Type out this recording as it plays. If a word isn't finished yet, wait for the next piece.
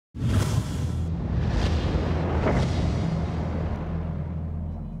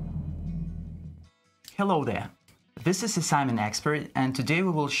Hello there, this is Simon Expert, and today we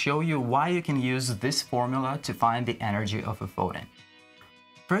will show you why you can use this formula to find the energy of a photon.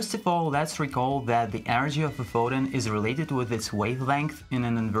 First of all, let's recall that the energy of a photon is related with its wavelength in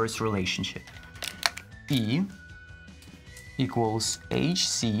an inverse relationship. E equals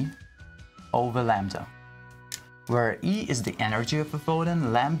hc over lambda, where E is the energy of a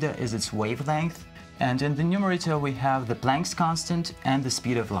photon, lambda is its wavelength, and in the numerator we have the Planck's constant and the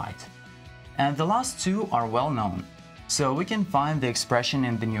speed of light. And the last two are well known, so we can find the expression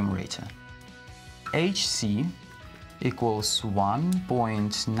in the numerator. hc equals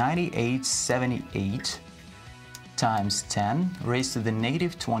 1.9878 times 10 raised to the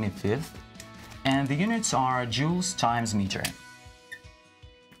negative 25th, and the units are joules times meter.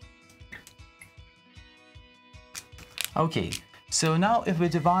 Okay, so now if we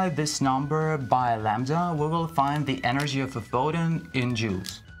divide this number by lambda, we will find the energy of a photon in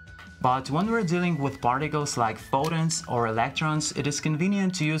joules. But when we're dealing with particles like photons or electrons, it is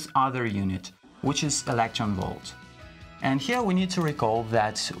convenient to use other unit, which is electron volt. And here we need to recall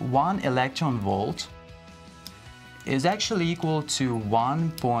that 1 electron volt is actually equal to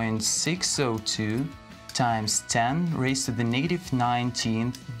 1.602 times 10 raised to the negative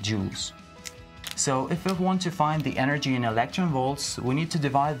 19th joules. So if we want to find the energy in electron volts, we need to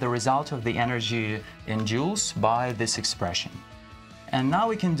divide the result of the energy in joules by this expression. And now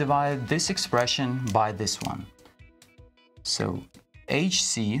we can divide this expression by this one. So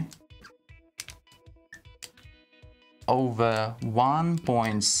hc over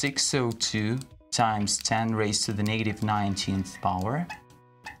 1.602 times 10 raised to the negative 19th power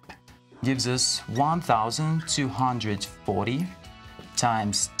gives us 1240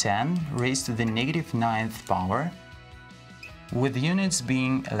 times 10 raised to the negative 9th power, with units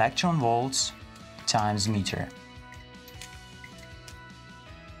being electron volts times meter.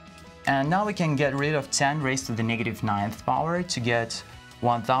 And now we can get rid of 10 raised to the negative 9th power to get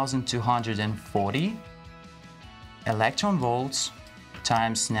 1240 electron volts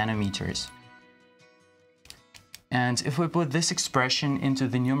times nanometers. And if we put this expression into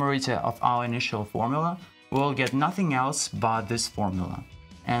the numerator of our initial formula, we'll get nothing else but this formula.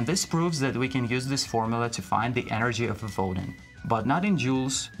 And this proves that we can use this formula to find the energy of a photon, but not in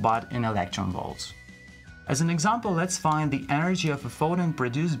joules, but in electron volts. As an example, let's find the energy of a photon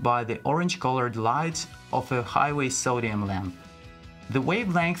produced by the orange-colored light of a highway sodium lamp. The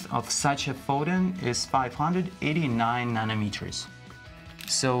wavelength of such a photon is 589 nanometers.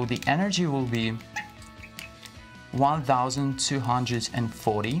 So the energy will be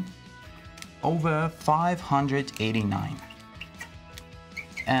 1240 over 589.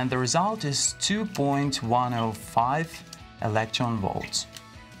 And the result is 2.105 electron volts.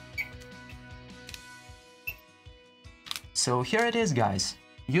 So here it is, guys.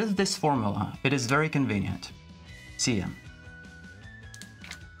 Use this formula. It is very convenient. See ya.